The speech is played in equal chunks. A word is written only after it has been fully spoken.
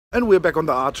And we're back on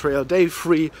the art trail, day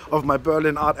 3 of my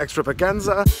Berlin art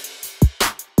extravaganza.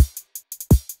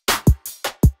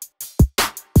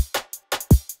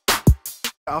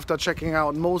 After checking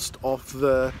out most of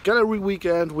the gallery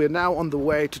weekend, we're now on the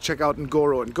way to check out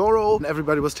NGORONGORO. And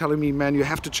everybody was telling me, man, you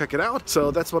have to check it out.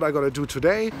 So that's what I gotta do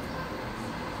today.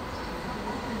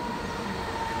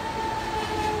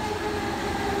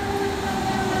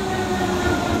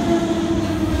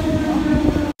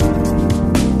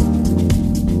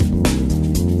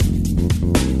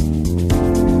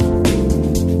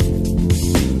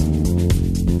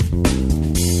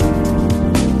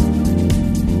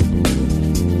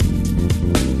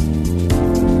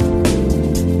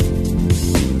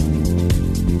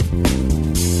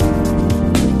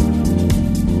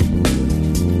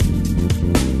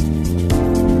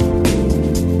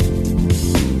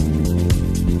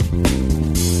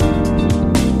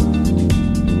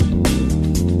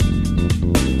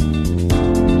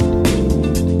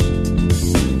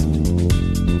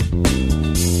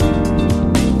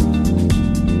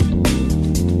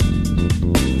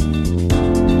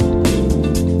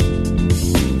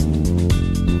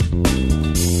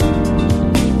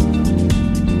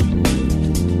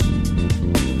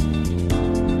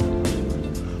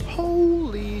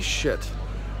 Shit.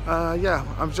 Yeah,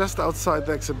 I'm just outside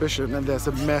the exhibition and there's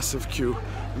a massive queue.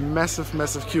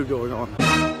 Massive queue going on.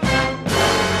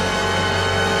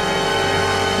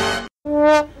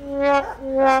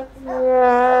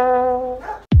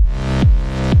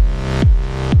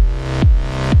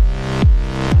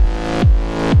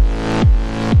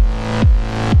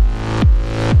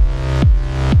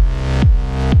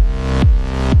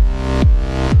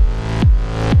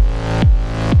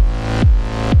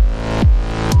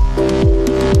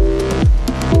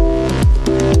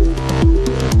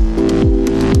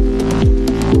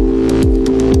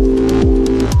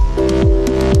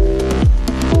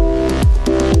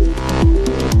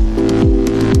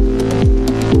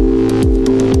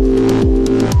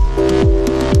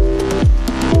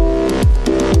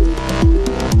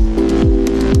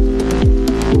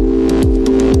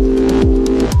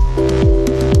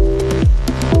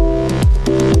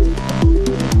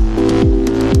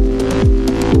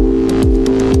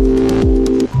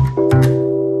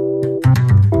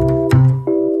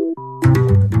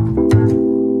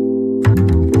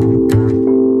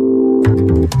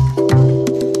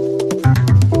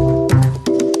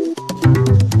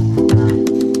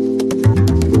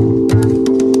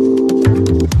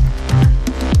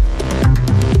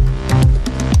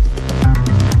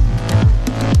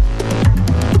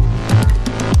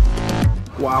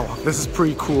 Wow, this is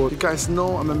pretty cool. You guys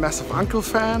know I'm a massive Uncle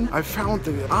fan. I found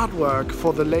the artwork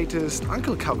for the latest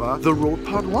Uncle cover, The Road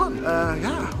Part 1.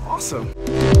 Yeah, awesome.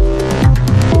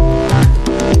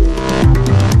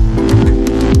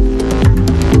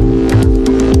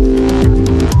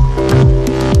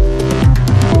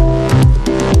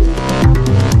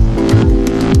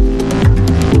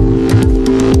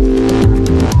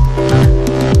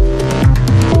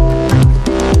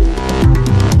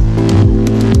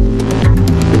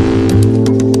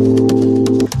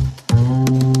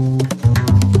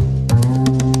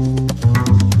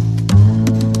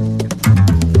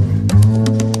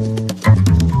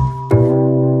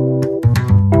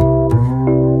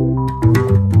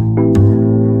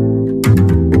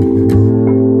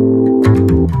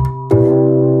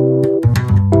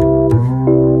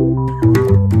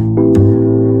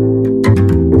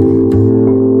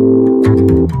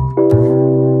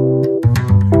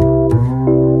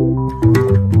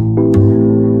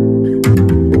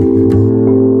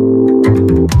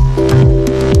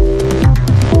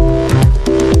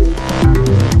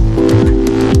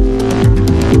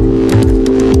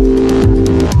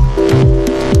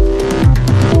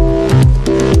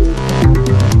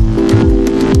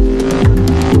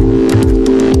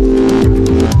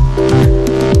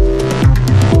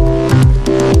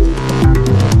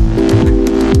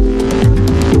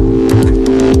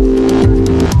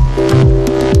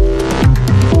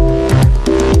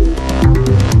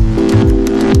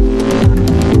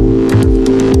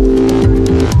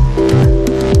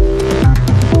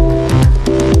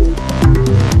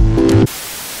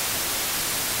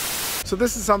 So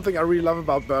this is something I really love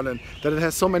about Berlin, that it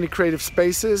has so many creative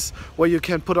spaces where you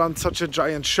can put on such a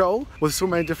giant show with so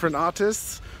many different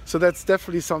artists. So that's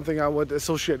definitely something I would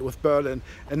associate with Berlin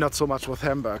and not so much with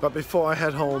Hamburg. But before I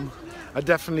head home, I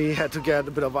definitely had to get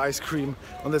a bit of ice cream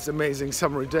on this amazing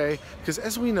summery day, because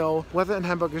as we know, weather in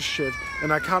Hamburg is shit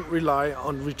and I can't rely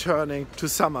on returning to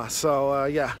summer. So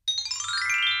yeah.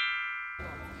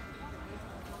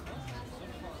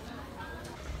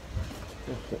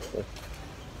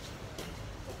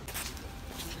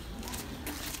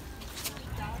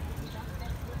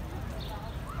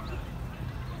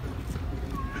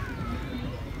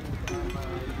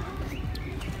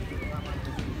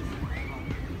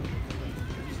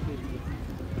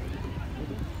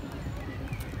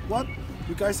 what?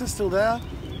 You guys are still there?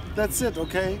 That's it,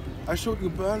 okay? I showed you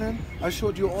Berlin, I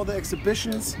showed you all the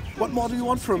exhibitions. What more do you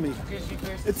want from me?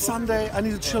 It's Sunday, I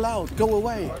need to chill out, go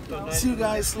away. See you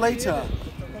guys later.